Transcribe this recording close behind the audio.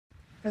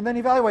And then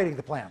evaluating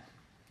the plan.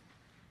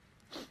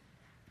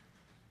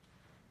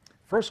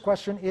 First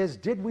question is,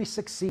 did we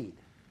succeed?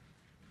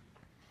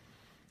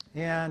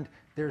 And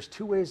there's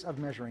two ways of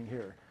measuring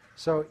here.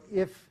 So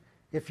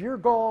if your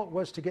goal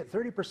was to get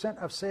 30%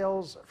 of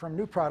sales from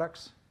new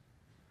products,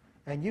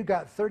 and you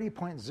got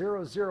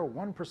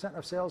 30.001%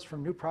 of sales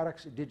from new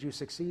products, did you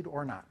succeed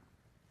or not?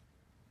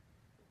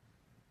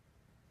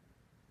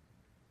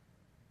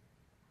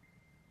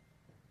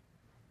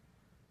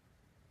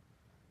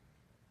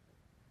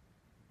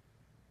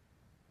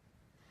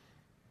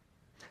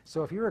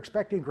 So if you were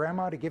expecting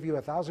Grandma to give you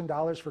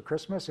 $1,000 for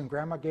Christmas and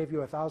Grandma gave you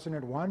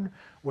 1,001,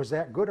 was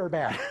that good or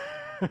bad?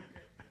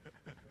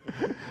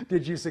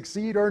 Did you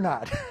succeed or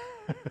not?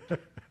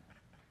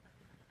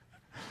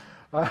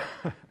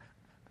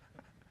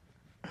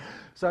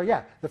 So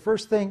yeah, the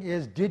first thing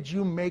is, did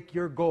you make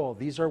your goal?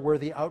 These are where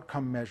the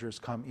outcome measures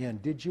come in.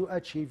 Did you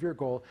achieve your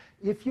goal?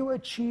 If you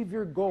achieve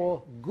your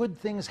goal, good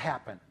things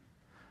happen.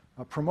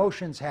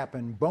 Promotions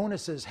happen,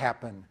 bonuses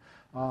happen,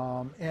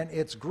 and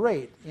it's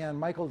great. And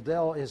Michael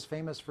Dell is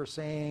famous for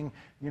saying,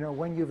 you know,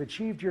 when you've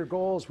achieved your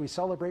goals, we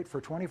celebrate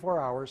for 24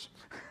 hours,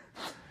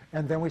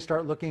 and then we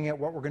start looking at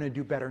what we're going to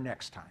do better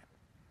next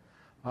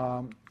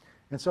time.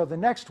 And so the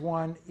next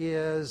one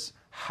is,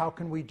 how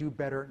can we do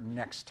better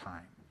next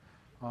time?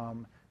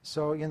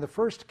 So in the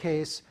first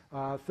case,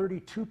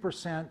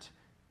 32%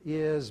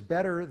 is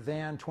better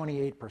than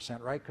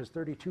 28%, right? Because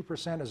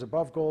 32% is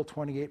above goal,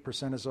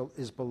 28%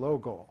 is below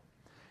goal.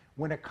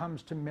 When it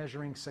comes to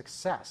measuring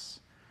success,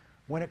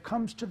 when it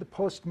comes to the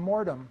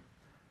post-mortem,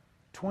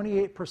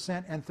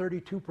 28% and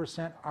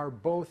 32% are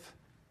both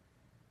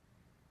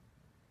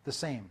the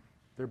same.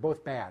 They're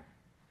both bad.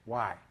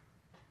 Why?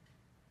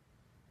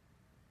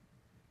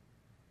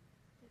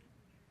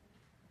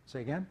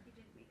 Say again? You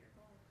didn't meet your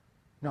goal.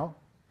 No.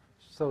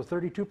 So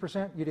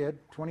 32% you did,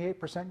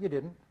 28% you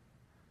didn't.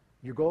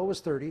 Your goal was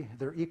 30.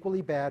 They're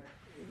equally bad.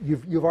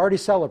 You've already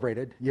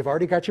celebrated. You've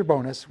already got your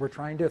bonus. We're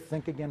trying to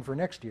think again for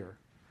next year.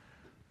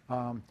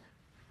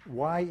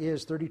 Why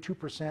is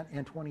 32%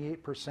 and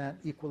 28%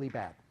 equally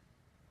bad?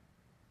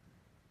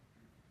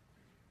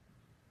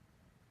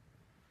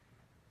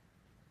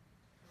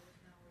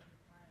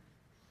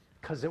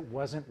 Because it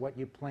wasn't what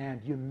you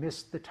planned. You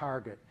missed the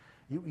target.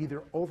 You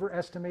either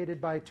overestimated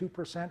by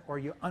 2% or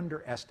you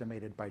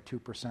underestimated by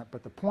 2%.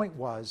 But the point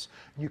was,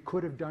 you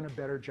could have done a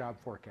better job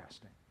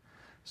forecasting.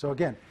 So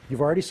again,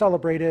 you've already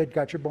celebrated,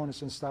 got your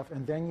bonus and stuff,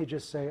 and then you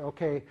just say,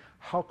 okay,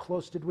 how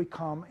close did we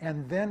come?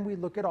 And then we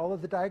look at all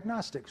of the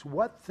diagnostics.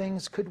 What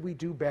things could we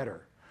do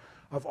better?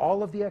 Of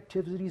all of the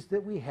activities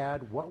that we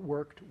had, what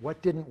worked,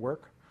 what didn't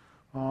work?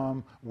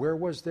 Where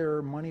was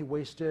there money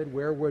wasted?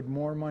 Where would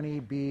more money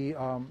be,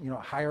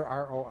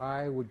 higher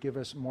ROI would give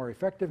us more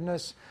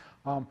effectiveness?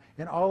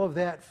 And all of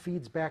that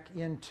feeds back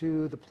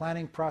into the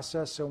planning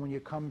process. So when you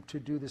come to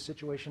do the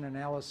situation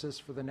analysis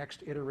for the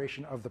next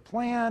iteration of the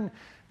plan,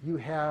 you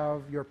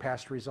have your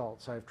past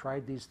results. I've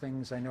tried these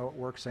things. I know it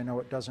works. I know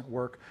it doesn't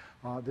work.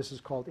 This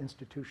is called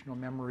institutional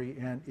memory,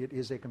 and it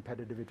is a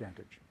competitive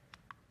advantage.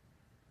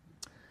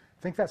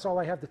 I think that's all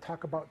I have to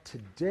talk about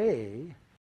today.